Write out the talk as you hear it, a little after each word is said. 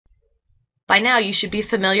By now you should be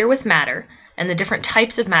familiar with matter and the different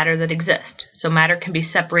types of matter that exist. So matter can be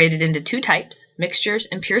separated into two types, mixtures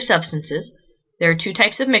and pure substances. There are two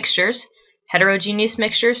types of mixtures, heterogeneous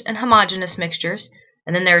mixtures and homogeneous mixtures,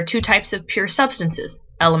 and then there are two types of pure substances,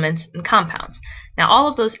 elements and compounds. Now all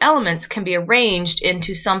of those elements can be arranged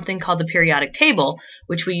into something called the periodic table,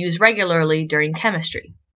 which we use regularly during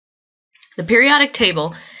chemistry. The periodic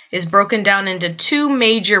table is broken down into two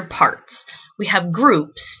major parts. We have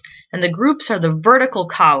groups, and the groups are the vertical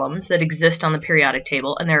columns that exist on the periodic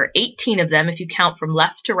table, and there are 18 of them if you count from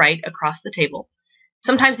left to right across the table.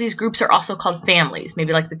 Sometimes these groups are also called families,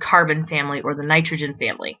 maybe like the carbon family or the nitrogen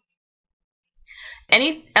family.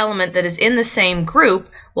 Any element that is in the same group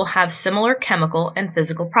will have similar chemical and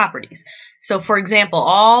physical properties. So for example,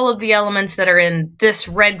 all of the elements that are in this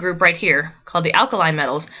red group right here, called the alkali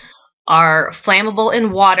metals, are flammable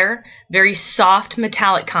in water, very soft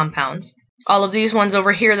metallic compounds. All of these ones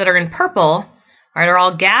over here that are in purple are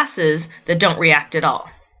all gases that don't react at all.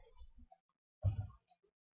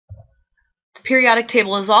 The periodic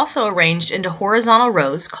table is also arranged into horizontal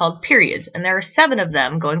rows called periods, and there are 7 of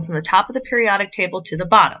them going from the top of the periodic table to the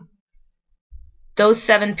bottom. Those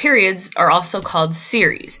 7 periods are also called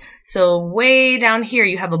series. So way down here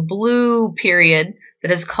you have a blue period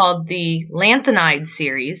that is called the lanthanide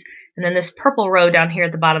series, and then this purple row down here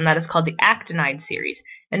at the bottom, that is called the actinide series.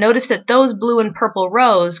 And notice that those blue and purple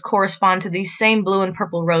rows correspond to these same blue and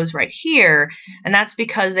purple rows right here, and that's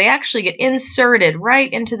because they actually get inserted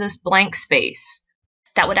right into this blank space.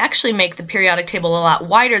 That would actually make the periodic table a lot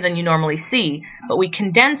wider than you normally see, but we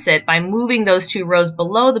condense it by moving those 2 rows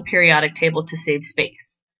below the periodic table to save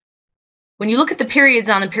space. When you look at the periods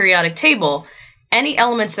on the periodic table, any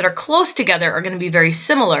elements that are close together are going to be very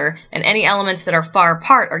similar, and any elements that are far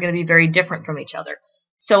apart are going to be very different from each other.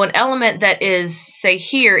 So an element that is, say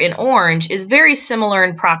here in orange, is very similar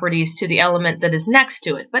in properties to the element that is next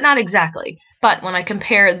to it, but not exactly. But when I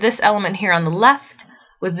compare this element here on the left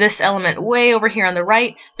with this element way over here on the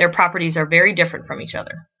right, their properties are very different from each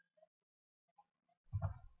other.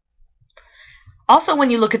 Also,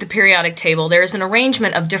 when you look at the periodic table, there is an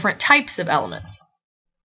arrangement of different types of elements.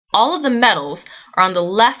 All of the metals are on the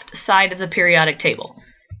left side of the periodic table.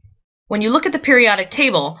 When you look at the periodic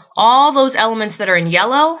table, all those elements that are in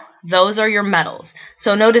yellow, those are your metals.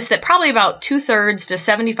 So notice that probably about 2/3 to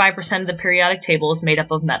 75% of the periodic table is made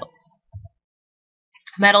up of metals.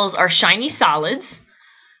 Metals are shiny solids.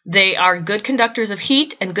 They are good conductors of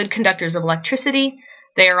heat and good conductors of electricity.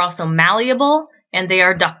 They are also malleable, and they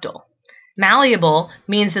are ductile. Malleable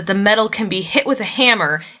means that the metal can be hit with a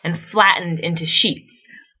hammer and flattened into sheets,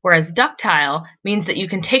 whereas ductile means that you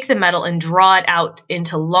can take the metal and draw it out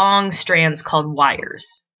into long strands called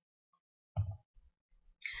wires.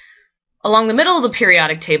 Along the middle of the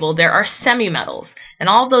periodic table, there are semimetals, and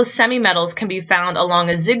all those semimetals can be found along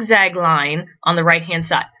a zigzag line on the right-hand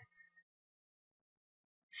side.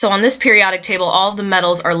 So on this periodic table, all of the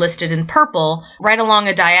metals are listed in purple right along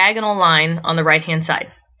a diagonal line on the right-hand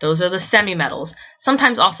side. Those are the semimetals,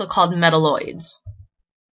 sometimes also called metalloids.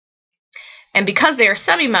 And because they are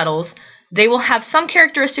semimetals, they will have some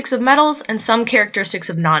characteristics of metals and some characteristics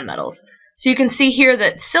of nonmetals. So you can see here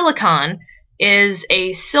that silicon is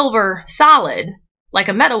a silver solid, like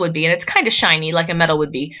a metal would be, and it's kind of shiny like a metal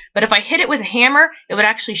would be. But if I hit it with a hammer, it would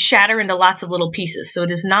actually shatter into lots of little pieces, so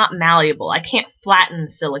it is not malleable. I can't flatten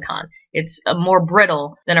silicon. It's more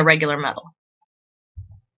brittle than a regular metal.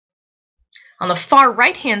 On the far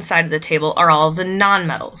right-hand side of the table are all of the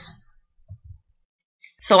nonmetals.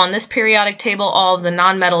 So on this periodic table, all of the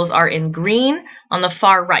nonmetals are in green on the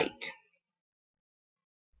far right.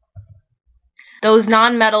 Those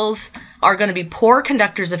nonmetals are going to be poor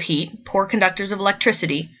conductors of heat, poor conductors of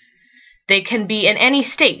electricity. They can be in any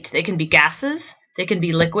state. They can be gases, they can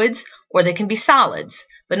be liquids, or they can be solids.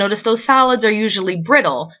 But notice those solids are usually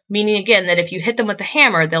brittle, meaning again that if you hit them with a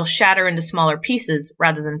hammer, they'll shatter into smaller pieces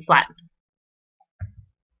rather than flatten.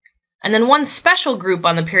 And then one special group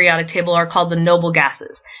on the periodic table are called the noble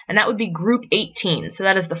gases, and that would be group 18. So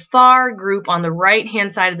that is the far group on the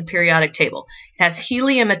right-hand side of the periodic table. It has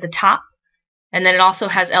helium at the top, and then it also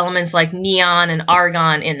has elements like neon and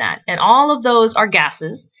argon in that. And all of those are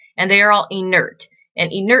gases, and they are all inert.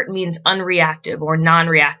 And inert means unreactive or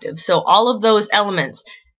non-reactive. So all of those elements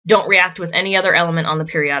don't react with any other element on the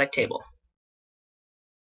periodic table.